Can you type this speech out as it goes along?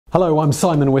Hello, I'm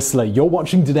Simon Whistler. You're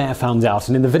watching Today I Found Out,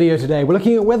 and in the video today we're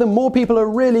looking at whether more people are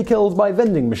really killed by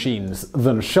vending machines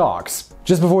than sharks.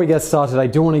 Just before we get started, I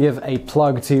do want to give a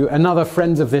plug to another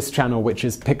friend of this channel, which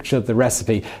is Picture the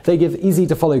Recipe. They give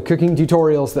easy-to-follow cooking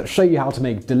tutorials that show you how to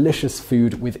make delicious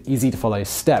food with easy-to-follow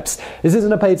steps. This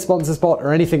isn't a paid sponsor spot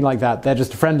or anything like that. They're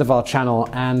just a friend of our channel,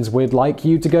 and we'd like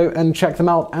you to go and check them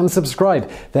out and subscribe.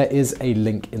 There is a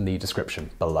link in the description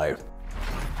below.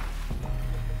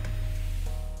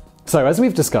 So, as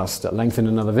we've discussed at length in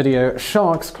another video,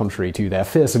 sharks, contrary to their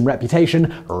fearsome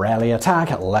reputation, rarely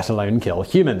attack, let alone kill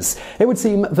humans. It would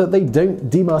seem that they don't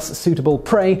deem us suitable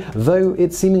prey, though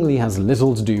it seemingly has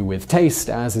little to do with taste,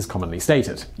 as is commonly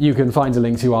stated. You can find a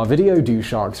link to our video, Do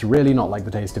Sharks Really Not Like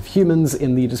the Taste of Humans,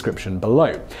 in the description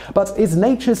below. But is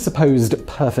nature's supposed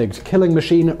perfect killing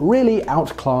machine really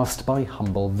outclassed by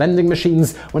humble vending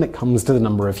machines when it comes to the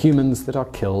number of humans that are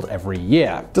killed every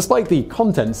year? Despite the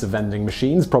contents of vending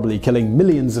machines probably killing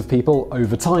millions of people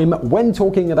over time, when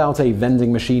talking about a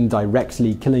vending machine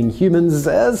directly killing humans,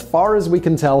 as far as we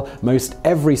can tell, most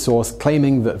every source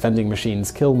claiming that vending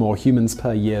machines kill more humans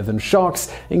per year than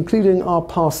sharks, including our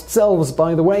past selves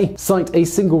by the way, cite a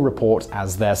single report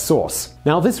as their source.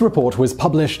 Now, this report was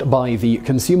published by the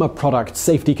Consumer Product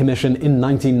Safety Commission in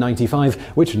 1995,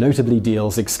 which notably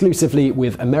deals exclusively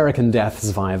with American deaths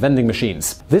via vending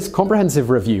machines. This comprehensive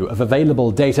review of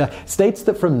available data states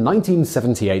that from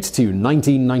 1978 to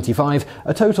 1995,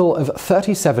 a total of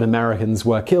 37 Americans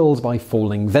were killed by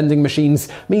falling vending machines,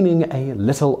 meaning a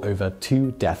little over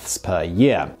 2 deaths per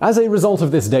year. As a result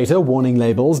of this data, warning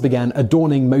labels began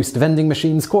adorning most vending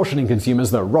machines, cautioning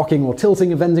consumers that rocking or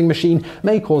tilting a vending machine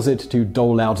may cause it to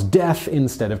dole out death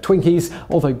instead of Twinkies,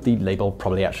 although the label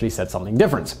probably actually said something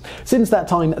different. Since that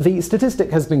time, the statistic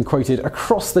has been quoted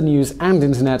across the news and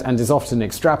internet and is often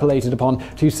extrapolated upon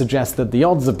to suggest that the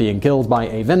odds of being killed by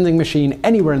a vending machine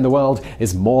anywhere in the world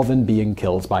is more than being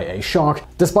killed by a shark,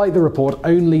 despite the report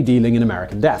only dealing in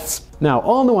American deaths. Now,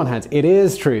 on the one hand, it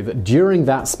is true that during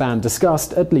that span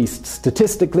discussed, at least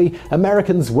statistically,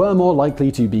 Americans were more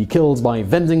likely to be killed by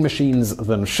vending machines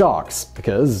than sharks,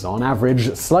 because, on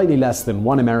average, slightly less than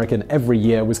 1 American every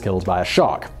year was killed by a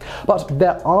shark. But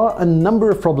there are a number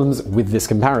of problems with this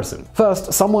comparison.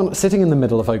 First, someone sitting in the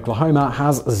middle of Oklahoma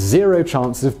has 0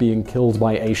 chance of being killed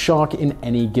by a shark in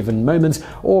any given moment,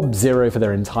 or 0 for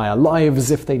their entire lives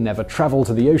if they never travel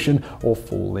to the ocean or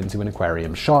fall into an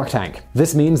aquarium shark tank.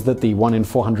 This means that the 1 in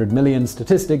 400 million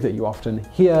statistic that you often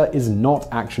hear is not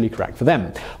actually correct for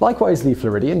them. Likewise, the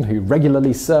Floridian who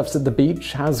regularly surfs at the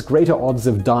beach has greater odds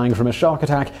of dying from a shark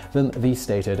attack than the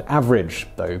stated average,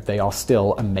 though they are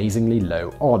still amazingly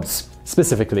low odds.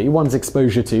 Specifically, one's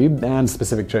exposure to, and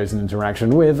specific chosen interaction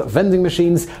with, vending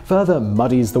machines further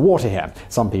muddies the water here.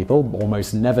 Some people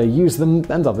almost never use them,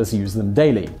 and others use them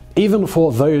daily. Even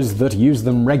for those that use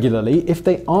them regularly, if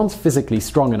they aren't physically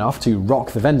strong enough to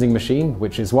rock the vending machine,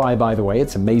 which is why, by the way,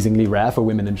 it's amazingly rare for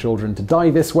women and children to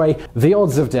die this way, the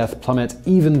odds of death plummet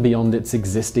even beyond its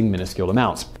existing minuscule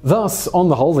amount. Thus, on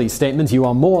the whole, the statement you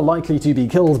are more likely to be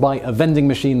killed by a vending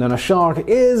machine than a shark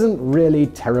isn't really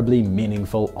terribly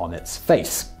meaningful on its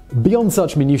face. Beyond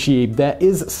such minutiae, there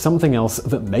is something else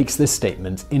that makes this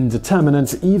statement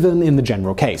indeterminate, even in the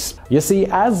general case. You see,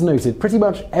 as noted, pretty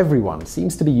much everyone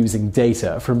seems to be using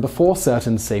data from before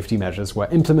certain safety measures were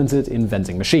implemented in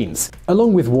vending machines.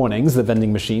 Along with warnings that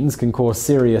vending machines can cause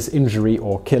serious injury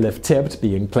or kill if tipped,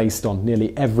 being placed on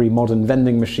nearly every modern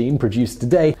vending machine produced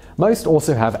today, most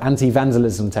also have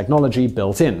anti-vandalism technology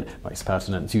built in, most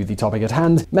pertinent to the topic at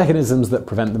hand, mechanisms that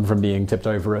prevent them from being tipped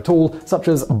over at all, such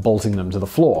as bolting them to the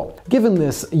floor. Given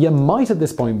this, you might at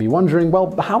this point be wondering,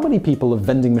 well, how many people have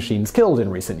vending machines killed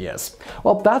in recent years?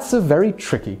 Well, that's a very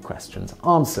tricky question to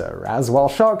answer, as while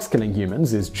sharks killing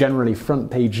humans is generally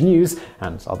front-page news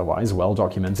and otherwise well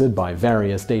documented by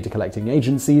various data-collecting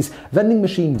agencies, vending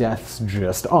machine deaths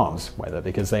just aren't, whether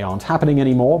because they aren't happening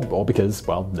anymore or because,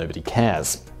 well, nobody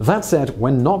cares. That said,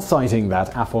 when not citing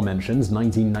that aforementioned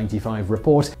 1995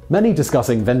 report, many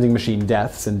discussing vending machine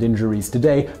deaths and injuries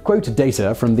today quote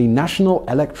data from the National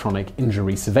Electronic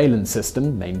Injury Surveillance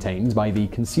System maintained by the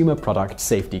Consumer Product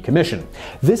Safety Commission.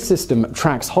 This system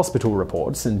tracks hospital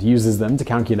reports and uses them to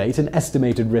calculate an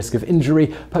estimated risk of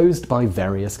injury posed by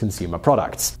various consumer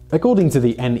products. According to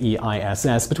the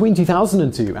NEISS, between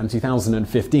 2002 and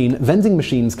 2015, vending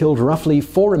machines killed roughly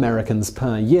 4 Americans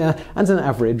per year, and an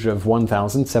average of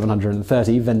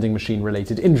 1,730 vending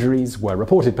machine-related injuries were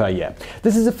reported per year.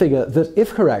 This is a figure that,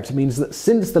 if correct, means that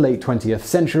since the late 20th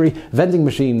century, vending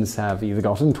machines have either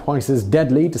gotten twice as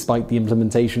deadly despite the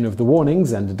implementation of the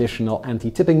warnings and additional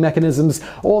anti-tipping mechanisms,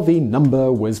 or the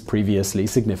number was previously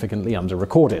significantly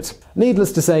under-recorded.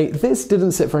 Needless to say, this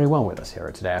didn't sit very well with us here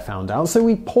at Today I Found Out, so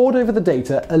we pored over the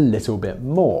data a little bit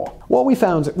more. What we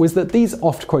found was that these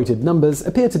oft-quoted numbers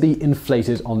appear to be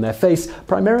inflated on their face,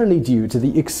 primarily due to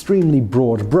the extremely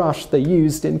broad brush they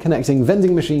used in connecting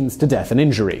vending machines to death and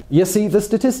injury. You see, the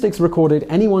statistics recorded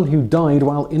anyone who died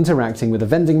while interacting with a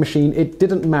vending machine. It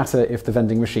didn't matter if the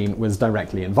vending machine was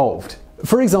directly involved.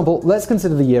 For example, let's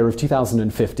consider the year of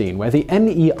 2015, where the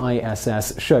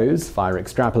NEISS shows, via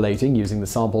extrapolating using the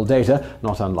sample data,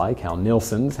 not unlike how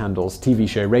Nielsen handles TV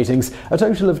show ratings, a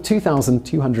total of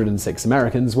 2,206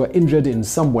 Americans were injured in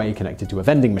some way connected to a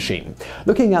vending machine.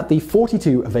 Looking at the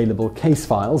 42 available case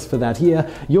files for that year,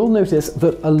 you'll notice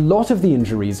that a lot of the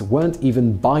injuries weren't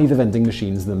even by the vending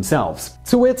machines themselves.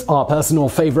 To wit, our personal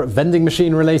favorite vending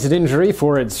machine-related injury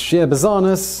for its sheer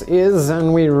bizarreness is,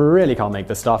 and we really can't make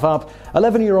this stuff up,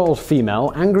 11-year-old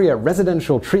female, angry at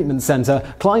residential treatment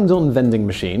center, climbed on vending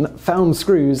machine, found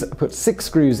screws, put 6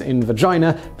 screws in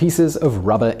vagina, pieces of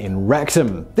rubber in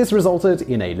rectum. This resulted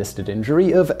in a listed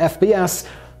injury of FPS,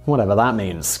 whatever that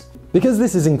means. Because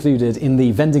this is included in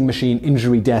the vending machine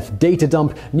injury death data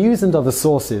dump, news and other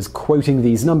sources quoting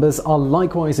these numbers are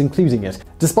likewise including it,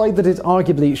 despite that it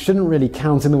arguably shouldn't really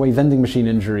count in the way vending machine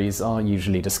injuries are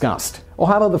usually discussed. Or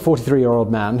how about the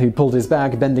 43-year-old man who pulled his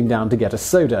bag bending down to get a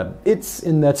soda? It's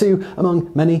in there too,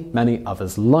 among many, many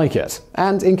others like it.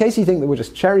 And in case you think that we're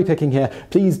just cherry-picking here,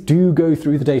 please do go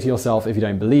through the data yourself if you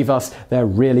don't believe us. There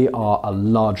really are a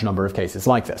large number of cases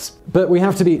like this. But we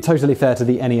have to be totally fair to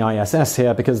the NEISS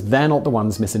here, because they're not the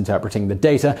ones misinterpreting the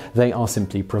data, they are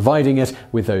simply providing it,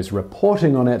 with those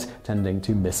reporting on it tending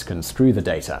to misconstrue the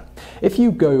data. If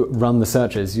you go run the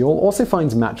searches, you'll also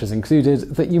find matches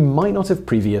included that you might not have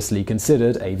previously considered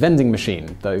a vending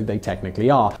machine, though they technically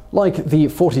are, like the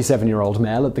 47-year-old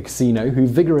male at the casino who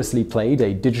vigorously played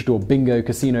a digital bingo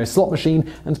casino slot machine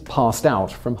and passed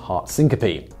out from heart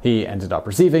syncope. He ended up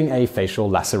receiving a facial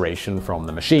laceration from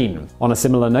the machine. On a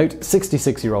similar note,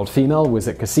 66-year-old female was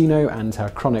at casino and her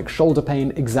chronic shoulder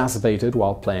pain exacerbated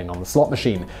while playing on the slot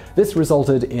machine. This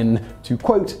resulted in, to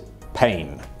quote,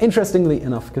 pain. Interestingly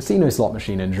enough, casino slot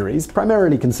machine injuries,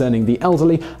 primarily concerning the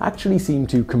elderly, actually seem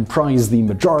to comprise the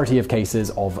majority of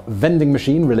cases of vending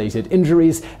machine-related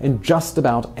injuries in just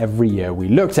about every year we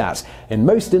looked at. In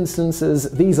most instances,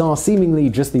 these are seemingly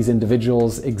just these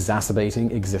individuals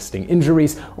exacerbating existing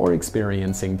injuries or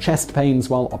experiencing chest pains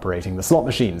while operating the slot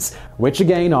machines, which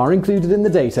again are included in the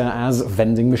data as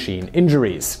vending machine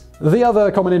injuries. The other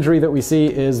common injury that we see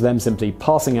is them simply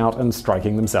passing out and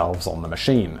striking themselves on the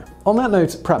machine. On that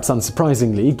note, perhaps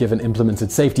unsurprisingly, given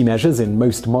implemented safety measures in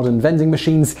most modern vending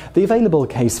machines, the available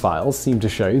case files seem to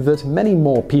show that many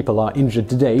more people are injured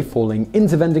today falling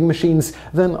into vending machines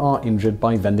than are injured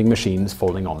by vending machines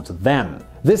falling onto them.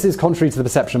 This is contrary to the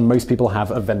perception most people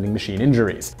have of vending machine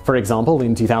injuries. For example,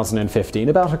 in 2015,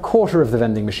 about a quarter of the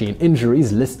vending machine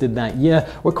injuries listed that year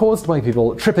were caused by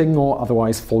people tripping or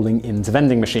otherwise falling into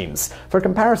vending machines. For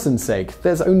comparison's sake,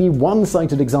 there's only one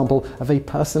cited example of a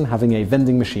person having a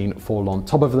vending machine fall on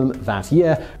top of them that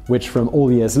year, which from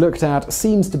all years looked at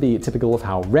seems to be typical of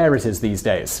how rare it is these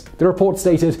days. The report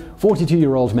stated,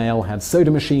 42-year-old male had soda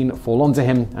machine fall onto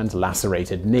him and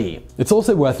lacerated knee. It's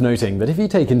also worth noting that if you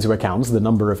take into account the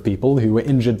number of people who were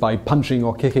injured by punching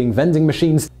or kicking vending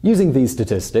machines, using these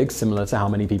statistics, similar to how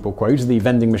many people quote the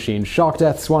vending machine shark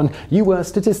deaths one, you were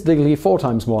statistically 4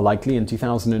 times more likely in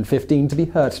 2015 to be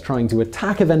hurt trying to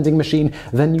attack a vending machine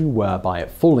than you were by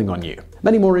it falling on you.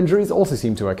 Many more injuries also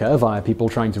seem to occur via people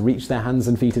trying to reach their hands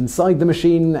and feet inside the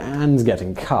machine and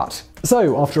getting cut.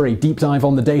 So, after a deep dive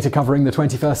on the data covering the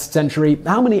 21st century,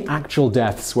 how many actual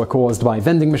deaths were caused by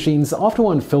vending machines after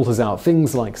one filters out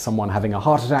things like someone having a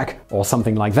heart attack or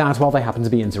something like that while they happen to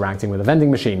be interacting with a vending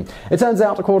machine? It turns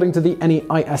out, according to the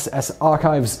NEISS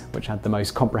archives, which had the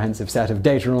most comprehensive set of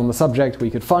data on the subject we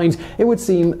could find, it would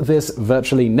seem this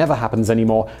virtually never happens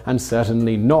anymore, and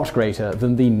certainly not greater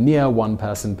than the near 1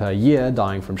 person per year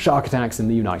dying from shark attacks in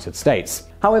the United States.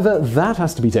 However, that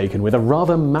has to be taken with a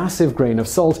rather massive grain of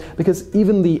salt, because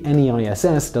even the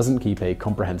NEISS doesn't keep a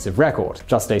comprehensive record,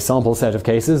 just a sample set of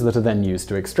cases that are then used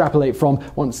to extrapolate from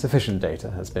once sufficient data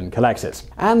has been collected.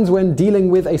 And when dealing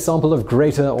with a sample of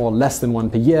greater or less than 1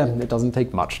 per year, it doesn't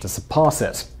take much to surpass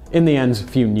it. In the end,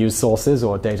 few news sources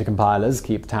or data compilers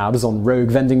keep tabs on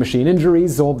rogue vending machine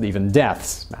injuries or even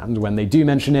deaths, and when they do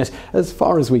mention it, as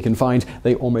far as we can find,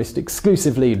 they almost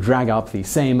exclusively drag up the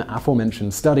same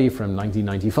aforementioned study from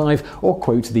 1995 or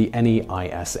quote the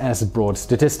NEISS broad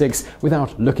statistics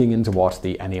without looking into what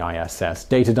the NEISS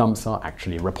data dumps are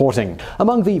actually reporting.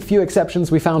 Among the few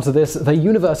exceptions we found to this, they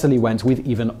universally went with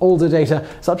even older data,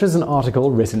 such as an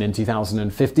article written in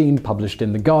 2015 published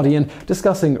in The Guardian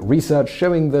discussing research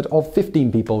showing that of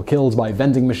 15 people killed by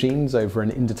vending machines over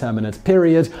an indeterminate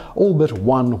period, all but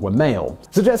one were male,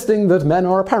 suggesting that men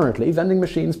are apparently vending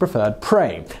machines' preferred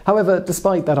prey. However,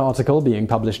 despite that article being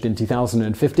published in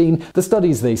 2015, the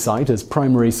studies they cite as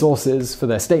primary sources for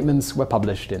their statements were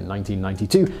published in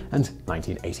 1992 and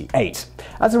 1988.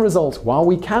 As a result, while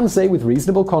we can say with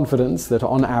reasonable confidence that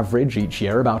on average each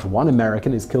year about one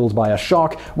American is killed by a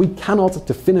shark, we cannot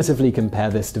definitively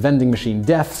compare this to vending machine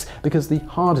deaths because the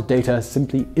hard data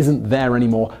simply isn't there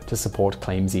anymore to support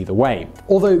claims either way.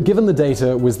 Although given the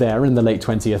data was there in the late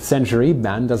 20th century,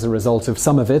 and as a result of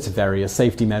some of it, various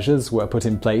safety measures were put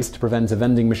in place to prevent a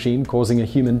vending machine causing a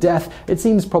human death, it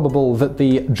seems probable that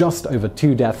the just over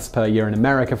 2 deaths per year in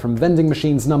America from vending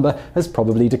machines number has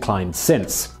probably declined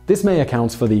since. This may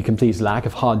account for the complete lack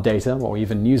of hard data or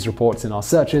even news reports in our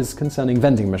searches concerning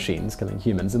vending machines killing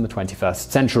humans in the 21st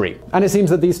century. And it seems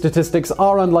that these statistics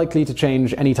are unlikely to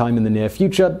change anytime in the near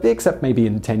future, except maybe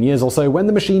in 10 years or so when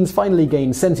the machines finally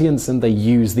gain sentience and they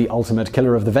use the ultimate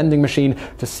killer of the vending machine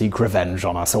to seek revenge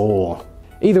on us all.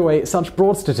 Either way, such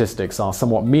broad statistics are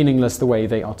somewhat meaningless the way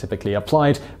they are typically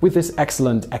applied, with this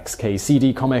excellent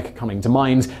XKCD comic coming to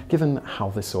mind, given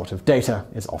how this sort of data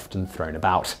is often thrown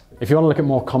about. If you want to look at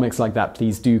more comics like that,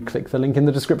 please do click the link in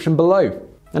the description below.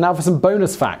 And now for some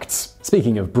bonus facts.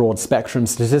 Speaking of broad spectrum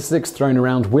statistics thrown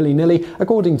around willy-nilly,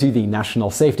 according to the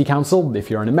National Safety Council, if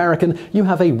you're an American, you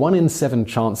have a 1 in 7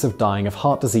 chance of dying of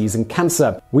heart disease and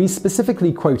cancer. We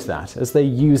specifically quote that as they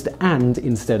used and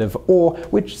instead of or,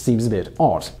 which seems a bit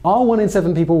odd. Are 1 in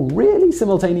 7 people really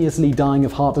simultaneously dying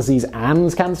of heart disease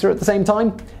and cancer at the same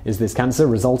time? Is this cancer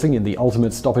resulting in the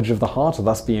ultimate stoppage of the heart,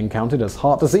 thus being counted as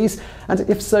heart disease? And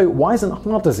if so, why isn't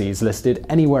heart disease listed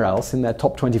anywhere else in their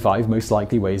top 25 most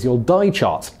likely ways you'll die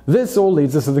chart? This all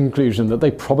leads us to the conclusion that they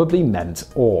probably meant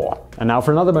or. And now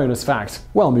for another bonus fact.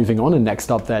 Well, moving on, and next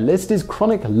up their list is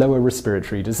chronic lower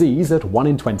respiratory disease at 1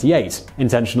 in 28.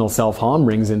 Intentional self-harm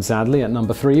rings in sadly at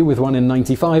number 3 with 1 in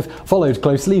 95, followed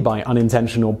closely by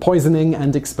unintentional poisoning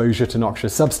and exposure to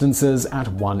noxious substances at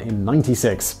 1 in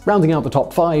 96. Rounding out the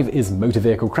top 5 is motor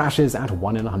vehicle crashes at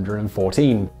 1 in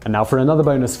 114. And now for another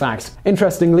bonus fact.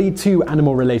 Interestingly, 2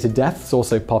 animal-related deaths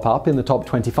also pop up in the top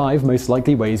 25 most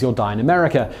likely ways you'll die in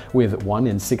America, with 1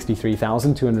 in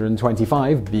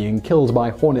 63,225 being killed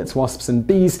by hornets, wasps, and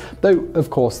bees, though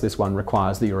of course this one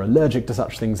requires that you're allergic to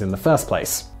such things in the first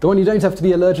place. The one you don't have to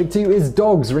be allergic to is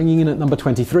dogs, ringing in at number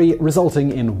 23,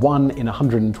 resulting in 1 in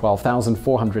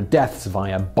 112,400 deaths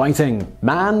via biting.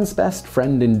 Man's best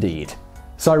friend indeed.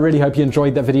 So I really hope you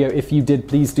enjoyed that video. If you did,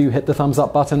 please do hit the thumbs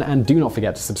up button and do not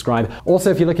forget to subscribe. Also,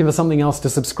 if you're looking for something else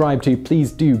to subscribe to,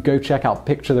 please do go check out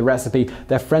Picture the Recipe.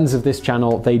 They're friends of this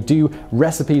channel. They do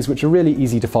recipes which are really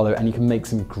easy to follow and you can make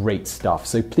some great stuff.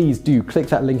 So please do click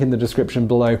that link in the description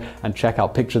below and check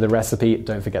out Picture the Recipe.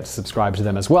 Don't forget to subscribe to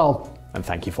them as well. And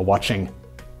thank you for watching.